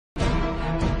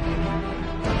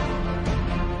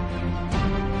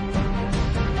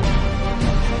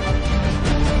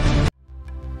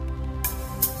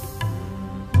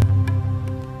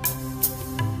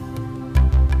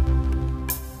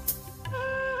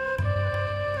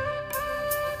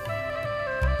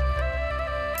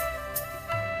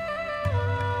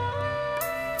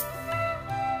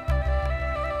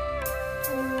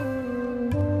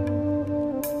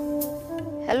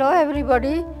Hello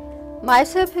everybody,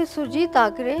 myself is Surjit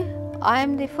Thakre. I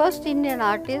am the first Indian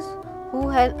artist who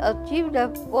has achieved a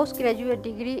postgraduate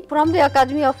degree from the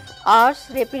Academy of Arts,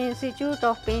 Repin Institute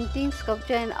of Painting,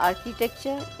 Sculpture and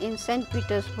Architecture in St.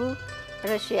 Petersburg,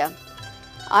 Russia.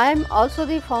 I am also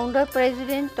the founder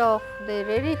president of the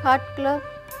Rarely Art Club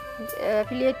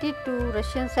affiliated to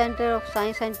Russian Center of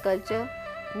Science and Culture,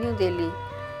 New Delhi.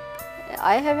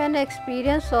 I have an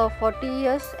experience of 40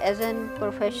 years as a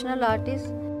professional artist.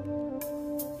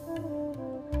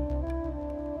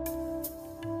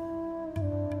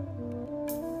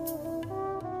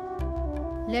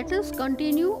 Let us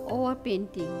continue our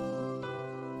painting.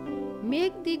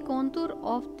 Make the contour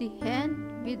of the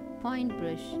hand with fine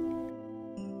brush.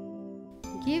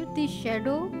 Give the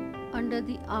shadow under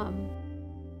the arm.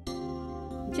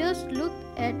 Just look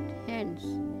at hands.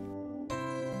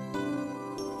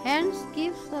 Hands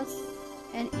gives us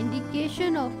an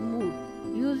indication of mood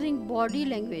using body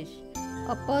language,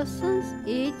 a person's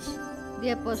age,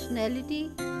 their personality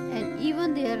and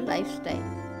even their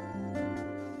lifestyle.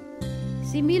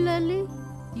 Similarly,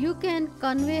 you can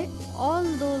convey all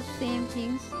those same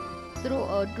things through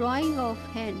a drawing of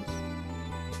hands.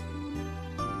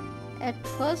 At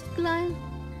first glance,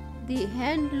 the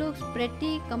hand looks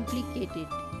pretty complicated.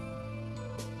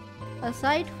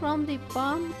 Aside from the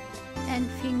palm and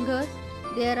fingers,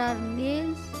 there are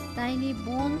nails, tiny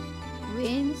bones,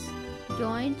 veins,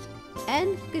 joints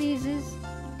and creases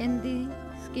in the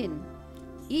skin.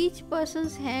 Each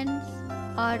person's hands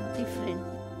are different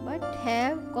but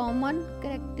have common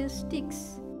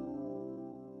characteristics.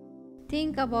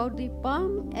 Think about the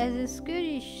palm as a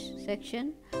squarish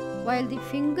section while the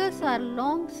fingers are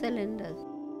long cylinders.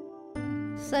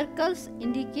 Circles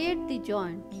indicate the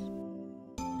joints.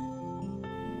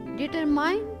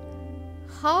 Determine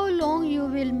how long you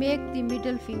will make the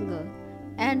middle finger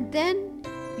and then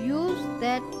use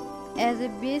that as a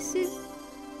basis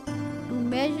to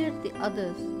measure the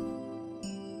others.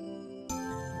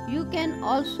 You can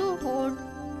also hold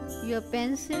your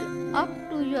pencil up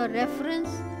to your reference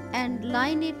and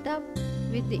line it up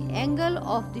with the angle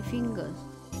of the fingers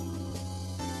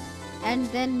and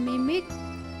then mimic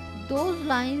those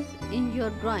lines in your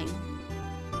drawing.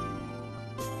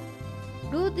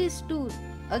 Do this too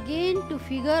again to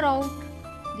figure out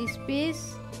the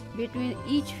space between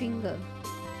each finger.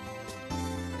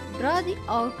 Draw the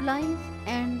outlines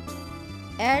and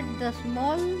add the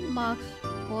small marks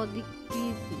for the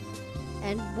creases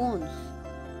and bones.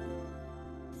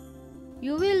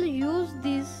 You will use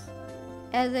this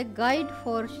as a guide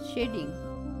for shading.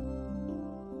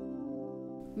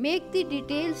 Make the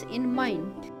details in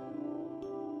mind.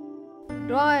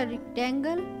 Draw a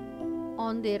rectangle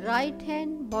on the right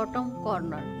hand bottom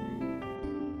corner.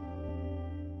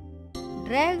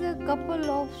 Drag a couple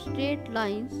of straight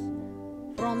lines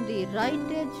from the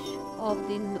right edge of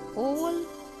the oval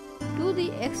to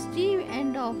the extreme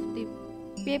end of the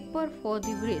paper for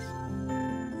the wrist.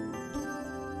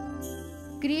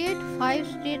 Create 5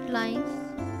 straight lines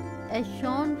as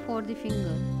shown for the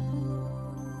finger.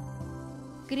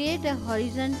 Create a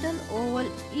horizontal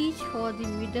oval each for the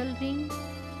middle ring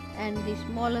and the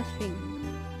smallest finger.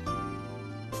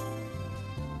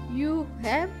 You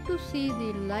have to see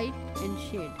the light and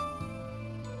shade.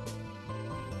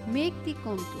 Make the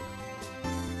contour.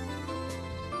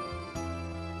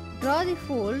 Draw the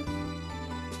fold.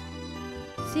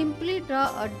 Simply draw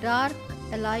a dark,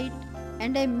 a light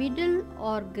and a middle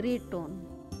or grey tone.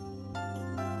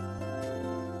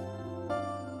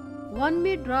 One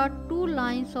may draw 2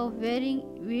 lines of varying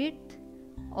width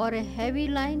or a heavy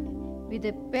line with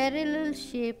a parallel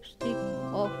shaped strip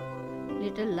of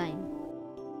little line.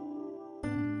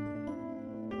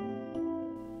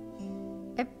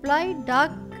 Apply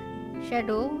dark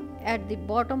shadow at the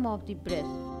bottom of the breast.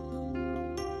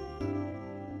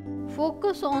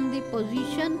 Focus on the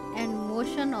position and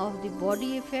motion of the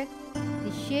body affect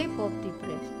the shape of the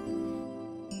breast.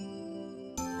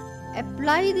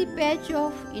 Apply the patch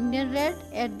of Indian red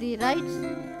at the right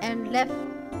and left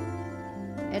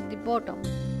at the bottom.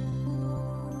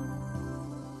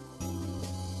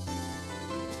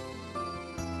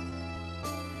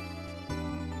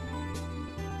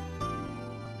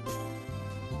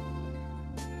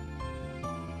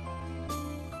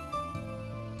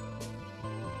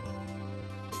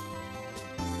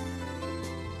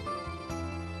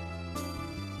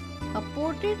 A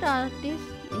portrait artist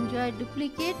enjoys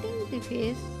duplicating the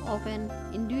face of an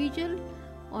individual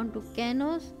onto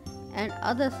canvas and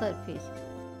other surfaces.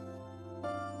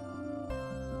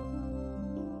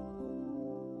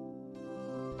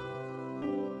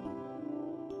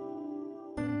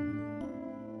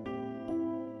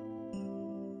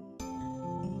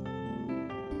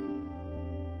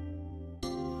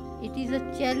 It is a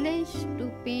challenge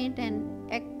to paint an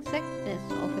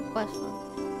exactness of a person.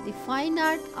 The fine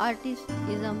artist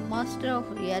is a master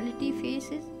of reality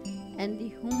faces and the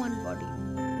human body.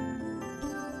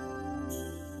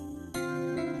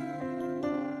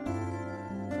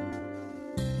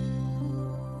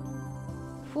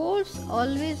 Folds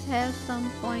always have some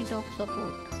point of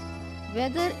support,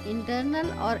 whether internal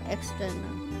or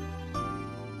external.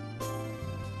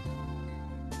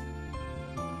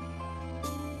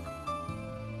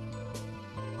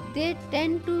 They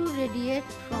tend to radiate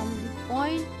from the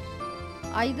point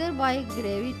either by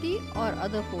gravity or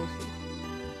other forces.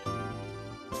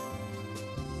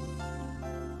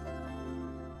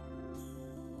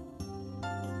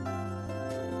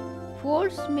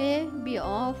 Folds may be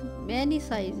of many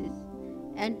sizes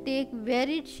and take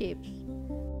varied shapes.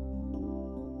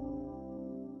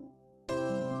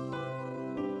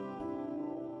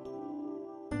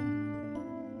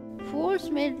 Folds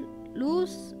may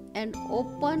loose and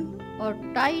open or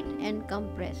tight and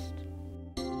compressed.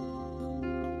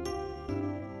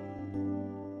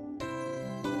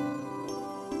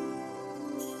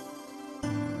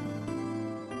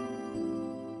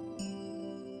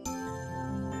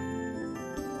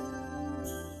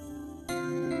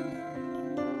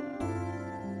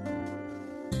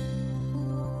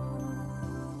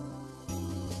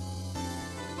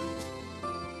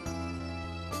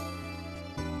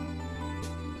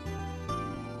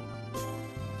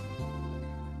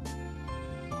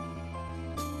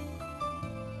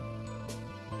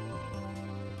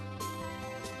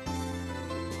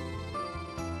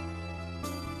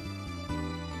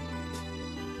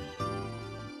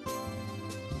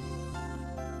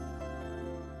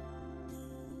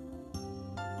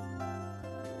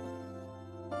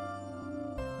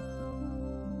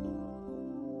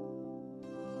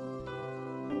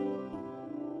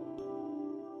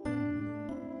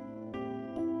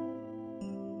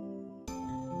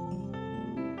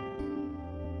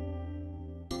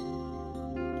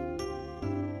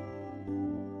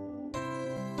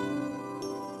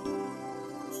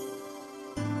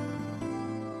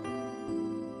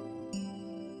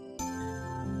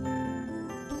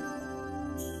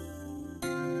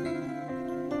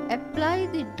 Apply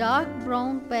the dark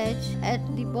brown patch at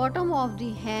the bottom of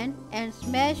the hand and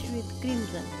smash with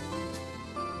crimson.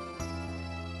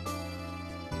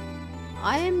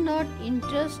 I am not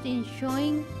interested in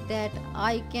showing that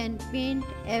I can paint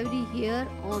every hair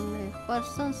on a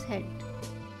person's head.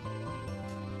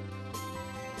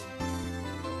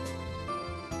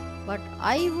 But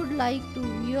I would like the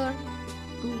viewer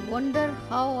to wonder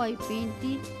how I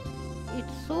painted it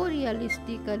so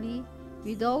realistically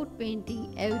without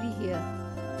painting every hair.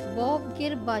 Bob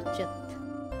Girbachat.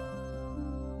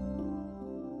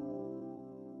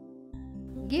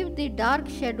 Give the dark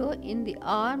shadow in the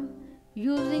arm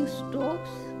using strokes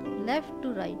left to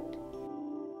right.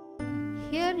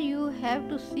 Here you have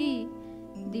to see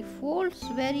the folds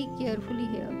very carefully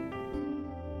here.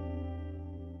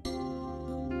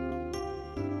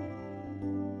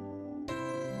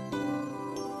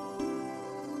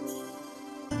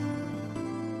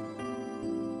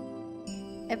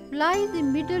 Apply the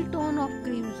middle tone of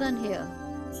crimson here.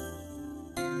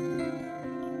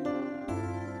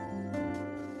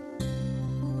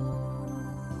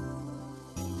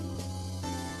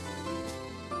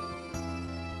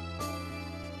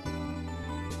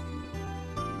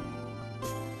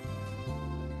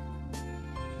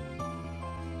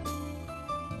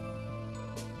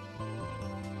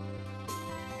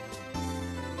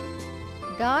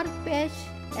 Dark patch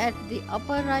at the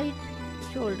upper right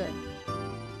shoulder.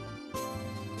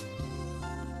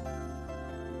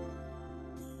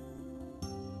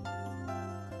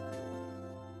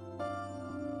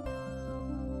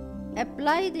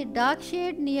 Apply the dark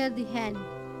shade near the hand.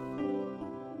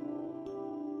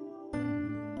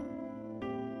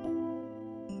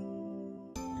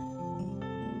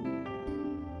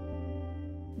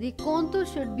 The contour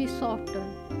should be softer.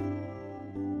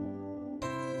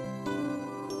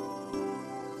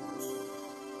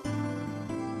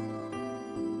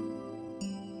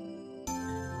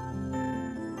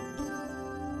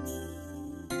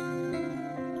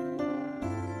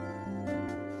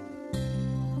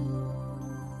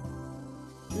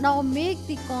 Now make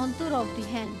the contour of the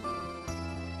hand.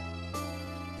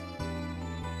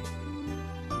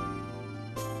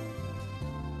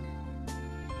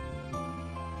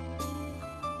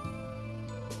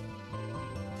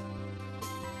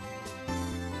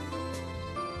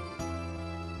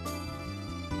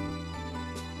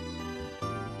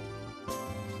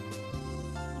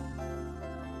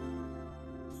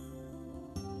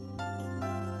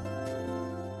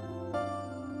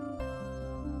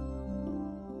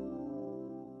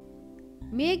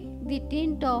 Make the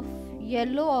tint of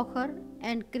yellow ochre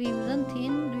and crimson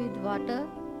thin with water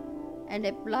and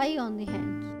apply on the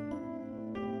hands.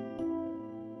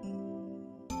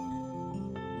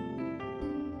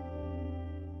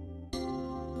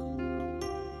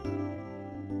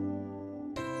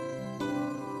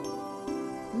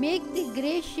 Make the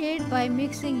grey shade by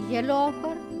mixing yellow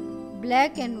ochre,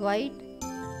 black and white.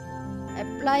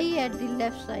 Apply at the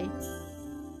left side.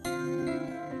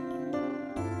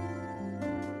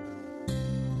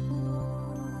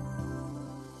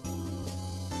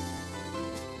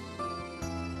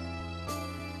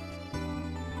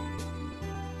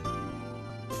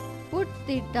 Put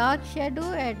the dark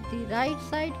shadow at the right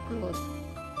side close.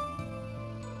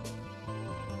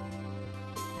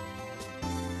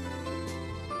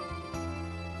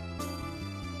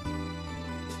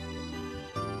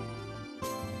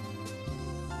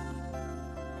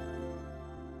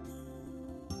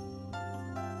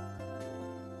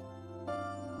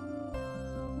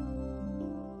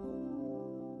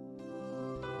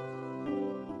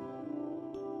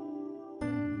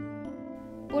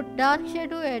 Put dark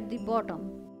shadow at the bottom.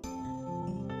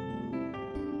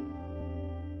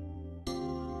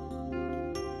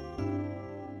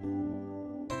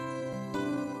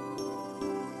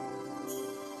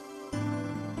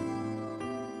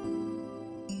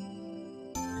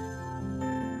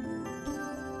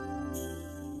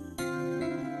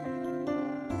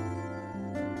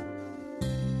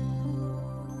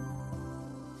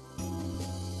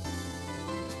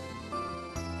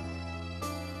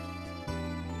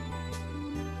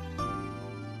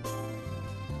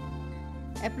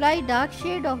 Apply dark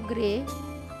shade of grey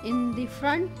in the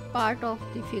front part of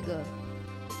the figure.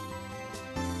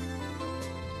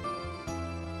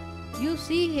 You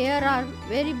see here are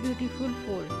very beautiful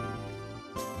folds.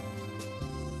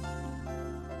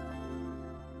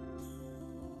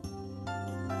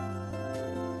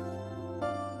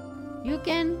 You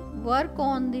can work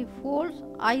on the folds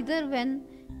either when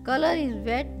color is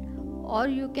wet, or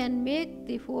you can make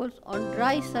the folds on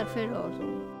dry surface also.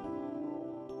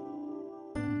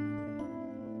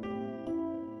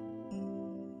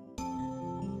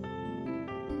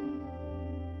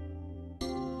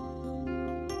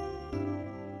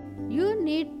 You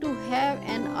need to have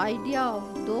an idea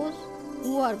of those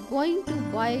who are going to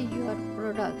buy your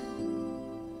products.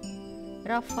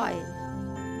 Rough files.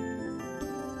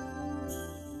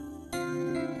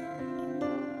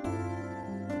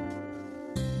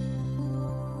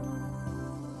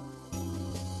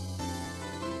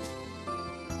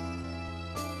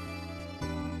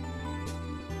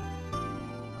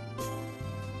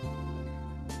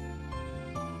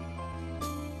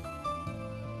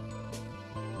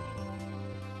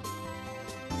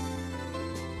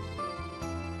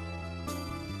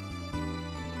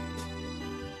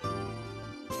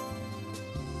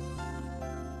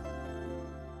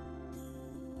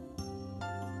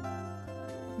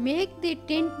 Make the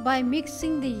tint by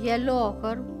mixing the yellow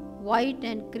ochre, white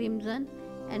and crimson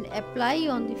and apply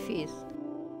on the face.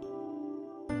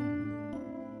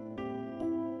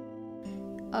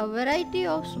 A variety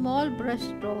of small brush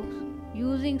strokes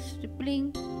using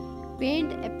stippling,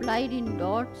 paint applied in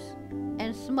dots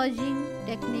and smudging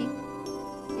technique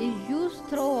is used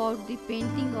throughout the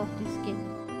painting of the skin.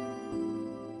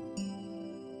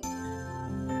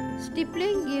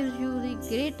 Stippling gives you the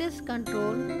greatest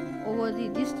control over the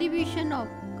distribution of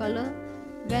color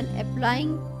when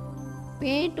applying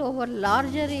paint over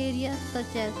larger areas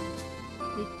such as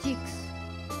the cheeks.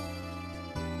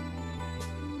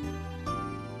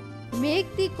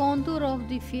 Make the contour of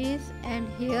the face and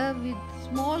hair with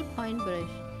small fine brush.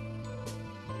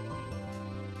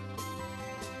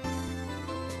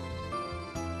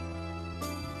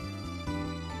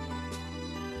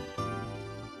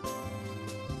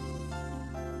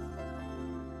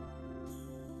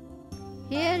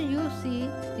 Here you see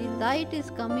the light is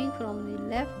coming from the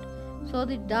left, so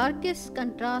the darkest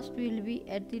contrast will be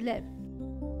at the left.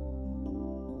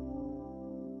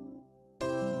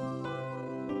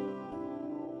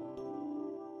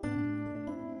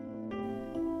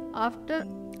 After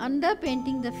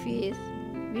underpainting the face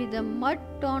with a mud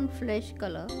tone flesh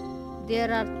color,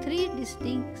 there are 3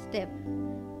 distinct steps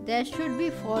that should be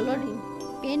followed in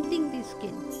painting the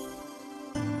skin.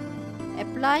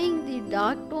 Applying the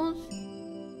dark tones,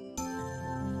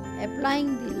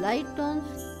 applying the light tones,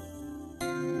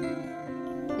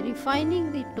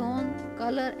 refining the tone,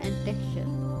 color and texture.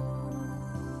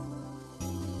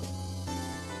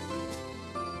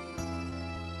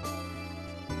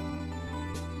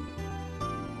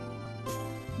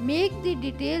 Make the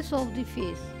details of the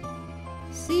face.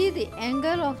 See the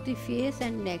angle of the face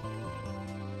and neck.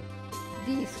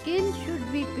 The skin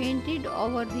should be painted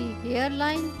over the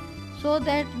hairline so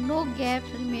that no gaps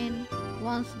remain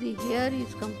once the hair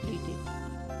is completed.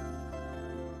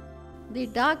 The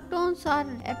dark tones are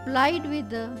applied with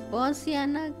the burnt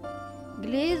sienna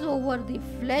glaze over the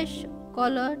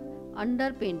flesh-colored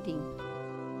underpainting.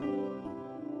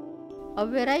 A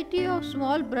variety of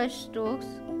small brush strokes,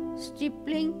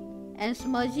 stippling and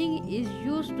smudging is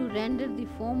used to render the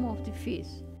form of the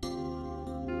face.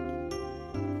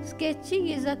 Sketching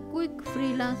is a quick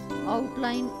freelance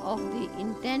outline of the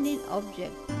intended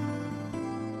object.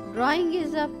 Drawing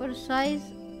is a precise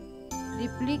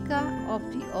replica of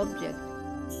the object.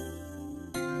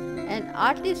 An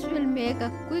artist will make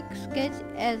a quick sketch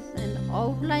as an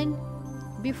outline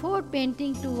before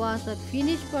painting towards a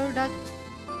finished product.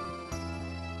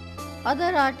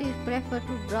 Other artists prefer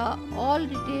to draw all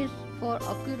details for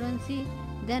accuracy,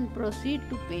 then proceed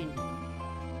to paint.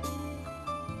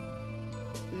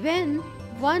 When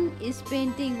one is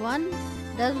painting, one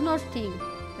does not think,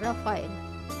 Raphael.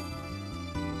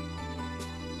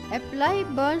 Apply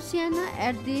burnt sienna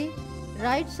at the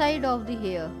right side of the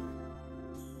hair.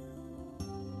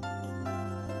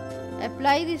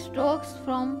 Apply the strokes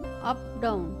from up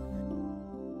down.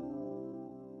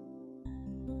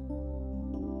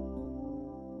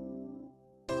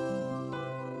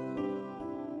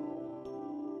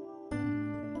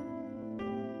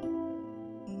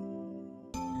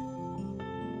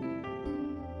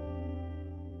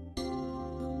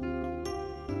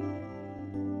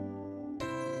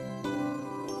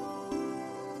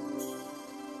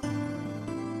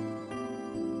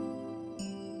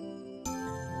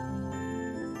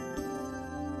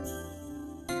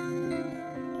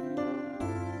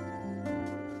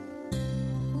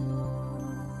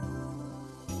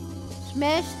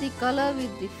 Smash the color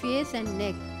with the face and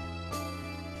neck.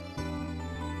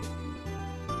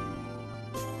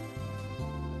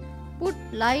 Put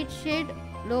light shade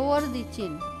lower the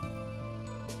chin.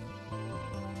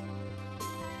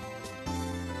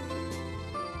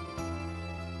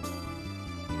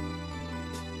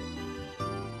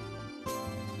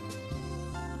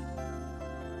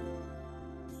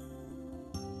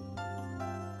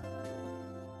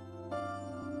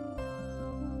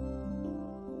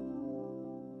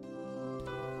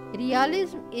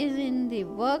 Realism is in the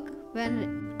work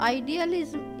when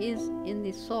idealism is in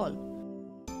the soul.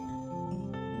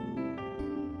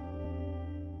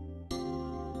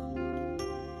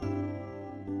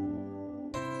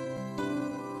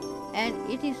 And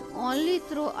it is only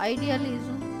through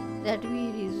idealism that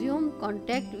we resume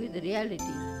contact with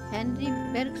reality. Henry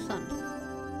Bergson.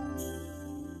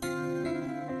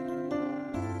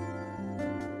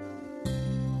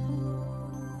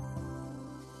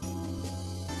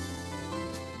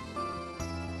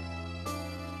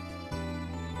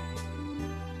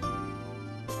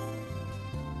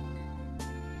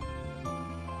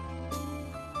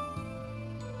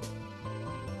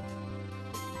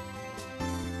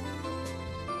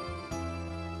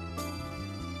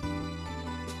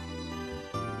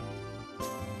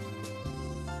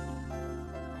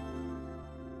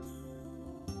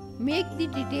 Make the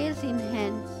details in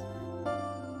hands.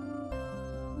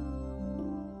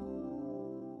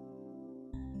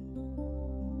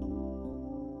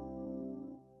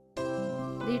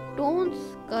 The tones,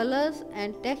 colors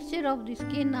and texture of the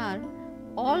skin are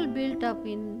all built up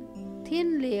in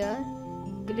thin layer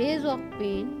glaze of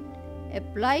paint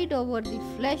applied over the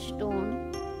flesh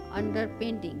tone under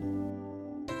painting.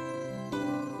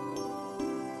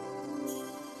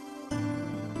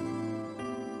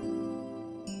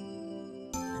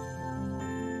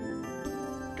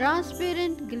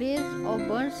 Transparent glaze of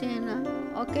burnt sienna,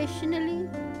 occasionally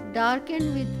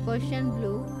darkened with Persian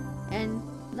blue and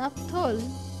naphthol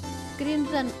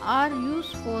crimson, are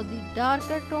used for the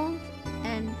darker tones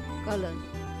and colors.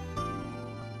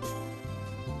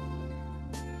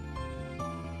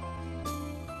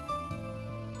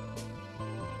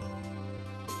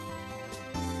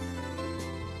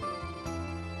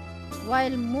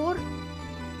 While more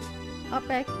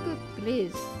opaque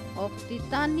glaze of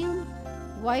titanium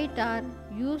white are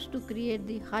used to create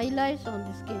the highlights on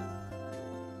the skin.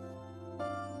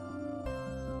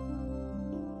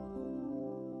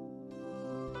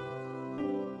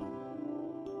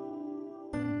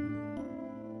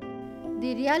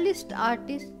 The realist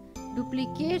artist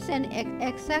duplicates an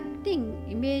exacting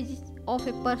image of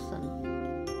a person.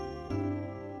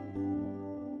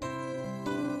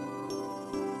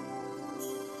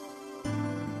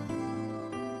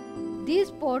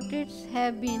 These portraits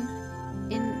have been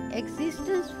in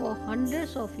existence for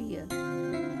hundreds of years.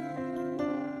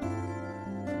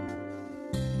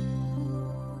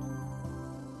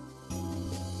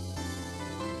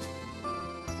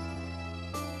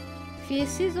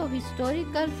 Faces of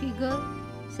historical figures,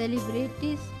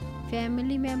 celebrities,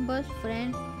 family members,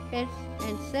 friends, pets,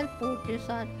 and self-portraits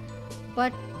are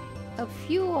but a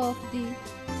few of the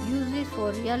uses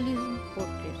for realism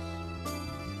portraits.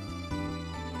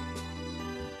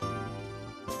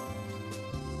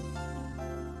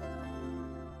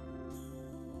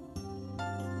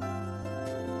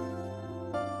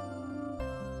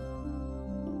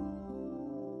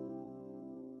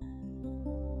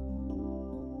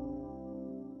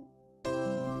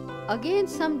 Again,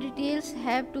 some details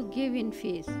have to give in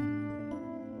face.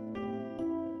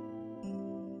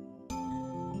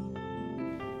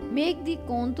 Make the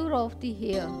contour of the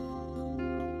hair.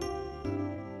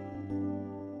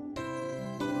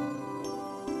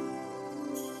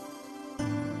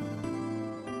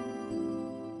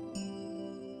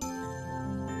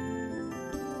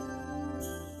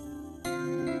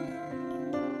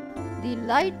 The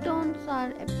light tones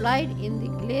are applied in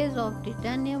the glaze of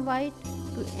titanium white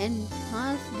to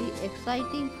enhance the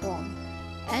exciting form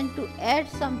and to add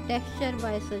some texture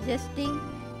by suggesting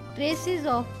traces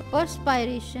of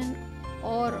perspiration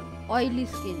or oily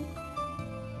skin.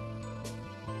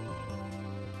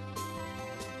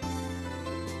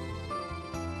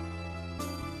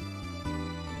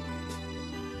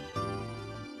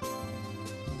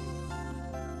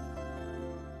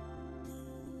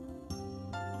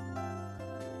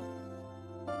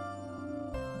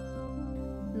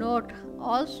 Note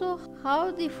also how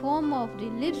the form of the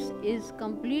lips is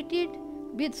completed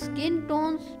with skin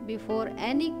tones before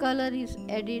any color is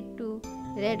added to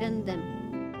redden them.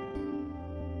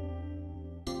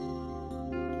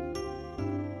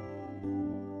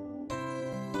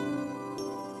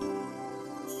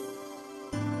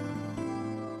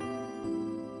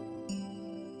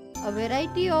 A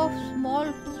variety of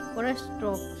small brush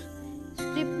strokes,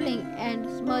 stippling and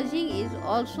smudging is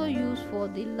also used for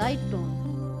the light tone.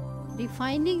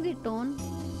 Refining the tone,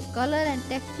 color and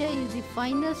texture is the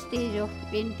final stage of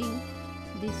painting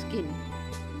the skin.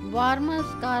 Warmer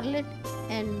scarlet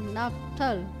and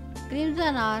naphtha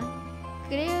crimson are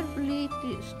carefully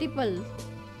stippled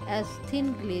as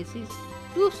thin glazes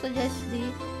to suggest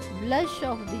the blush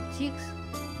of the cheeks,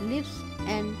 lips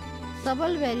and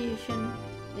subtle variation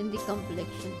in the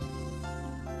complexion.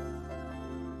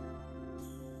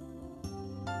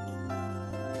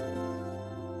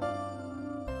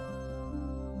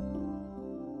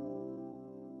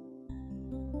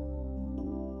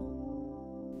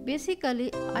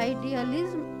 Basically,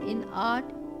 idealism in art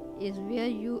is where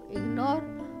you ignore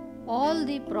all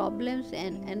the problems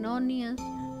and annoyances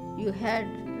you had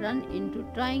run into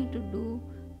trying to do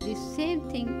the same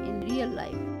thing in real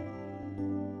life.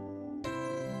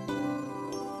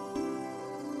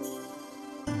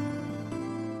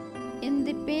 In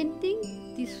the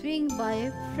painting The Swing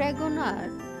by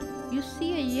Fragonard, you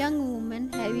see a young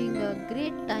woman having a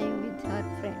great time with her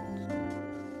friends.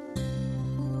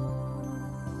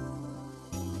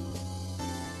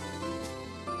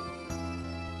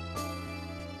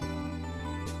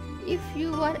 If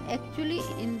you were actually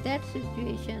in that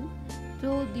situation,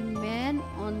 so the man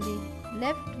on the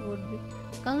left would be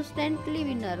constantly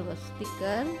be nervous. The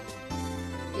girl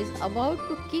is about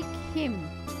to kick him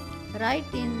right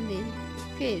in the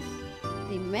face.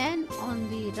 The man on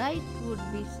the right would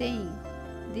be saying,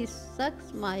 "This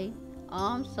sucks, my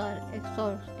arms are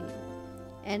exhausted."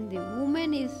 And the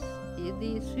woman is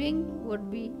the swing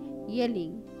would be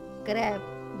yelling, "Grab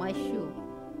my shoe."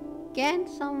 Can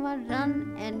someone run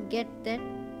and get that?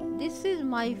 This is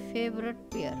my favorite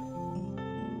pair.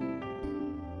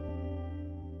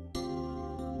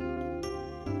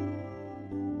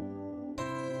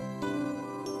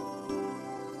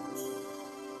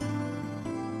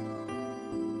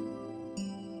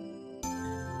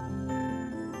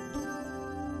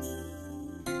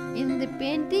 In the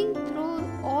painting, through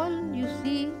all you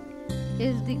see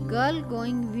is the girl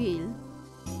going wheel.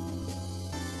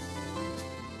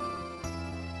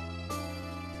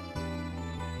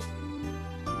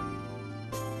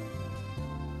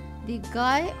 The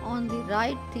guy on the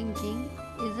right thinking,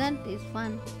 "Isn't it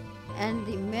fun?" and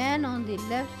the man on the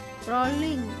left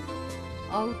sprawling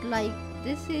out like,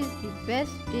 "This is the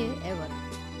best day ever."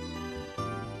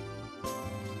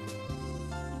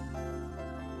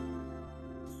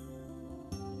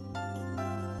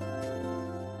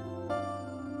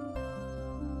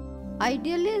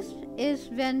 Idealist is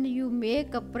when you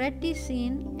make a pretty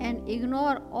scene and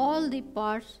ignore all the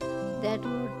parts that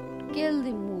would kill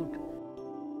the mood.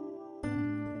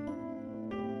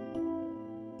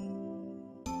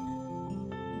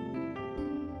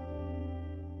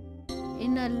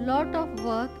 In a lot of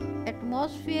work,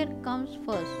 atmosphere comes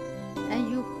first.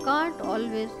 and you can't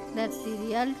always let the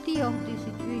reality of the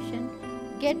situation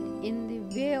get in the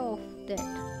way of that.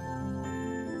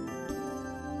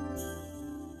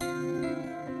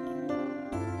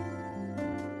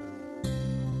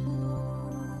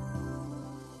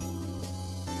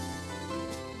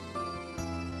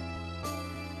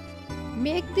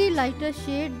 Make the lighter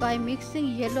shade by mixing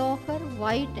yellow ochre,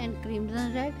 white and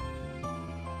crimson red.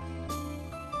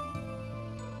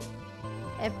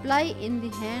 Apply in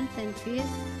the hands and face.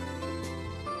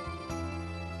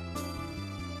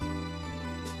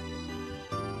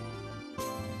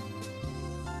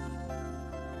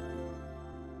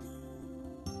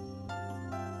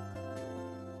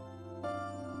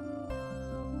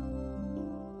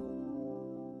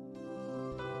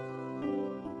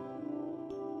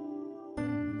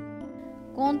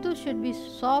 Contour should be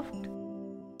soft.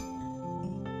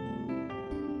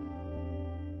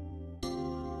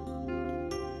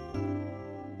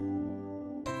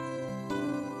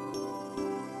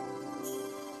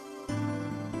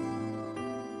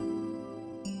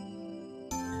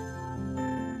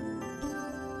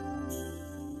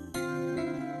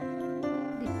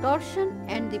 The torsion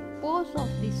and the pose of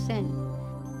the scent,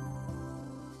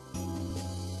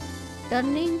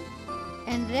 turning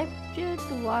and rapture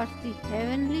towards the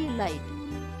heavenly light,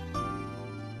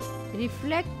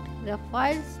 reflect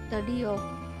Raphael's study of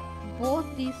both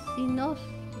the sinuous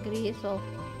grace of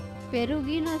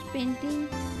Perugino's painting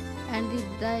and the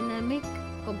dynamic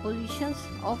compositions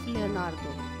of Leonardo.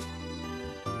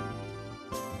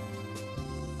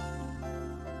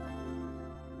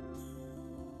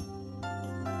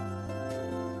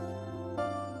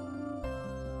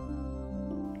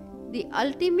 The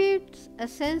ultimate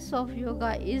essence of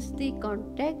yoga is the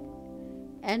contact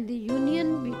and the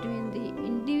union between the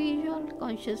individual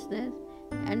consciousness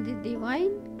and the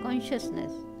divine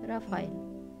consciousness, Raphael.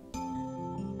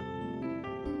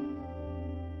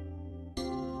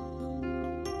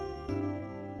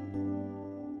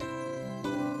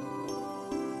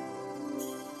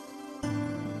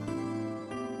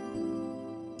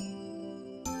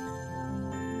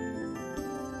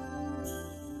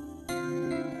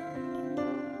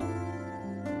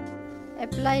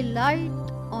 Apply light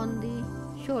on the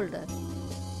shoulder.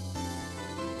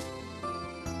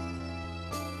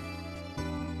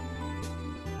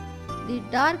 The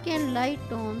dark and light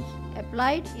tones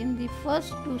applied in the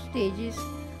first two stages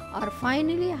are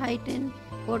finally heightened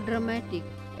for dramatic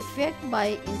effect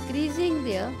by increasing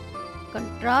their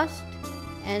contrast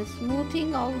and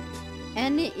smoothing out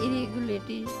any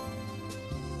irregularities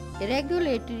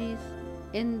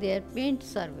in their paint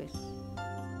surface.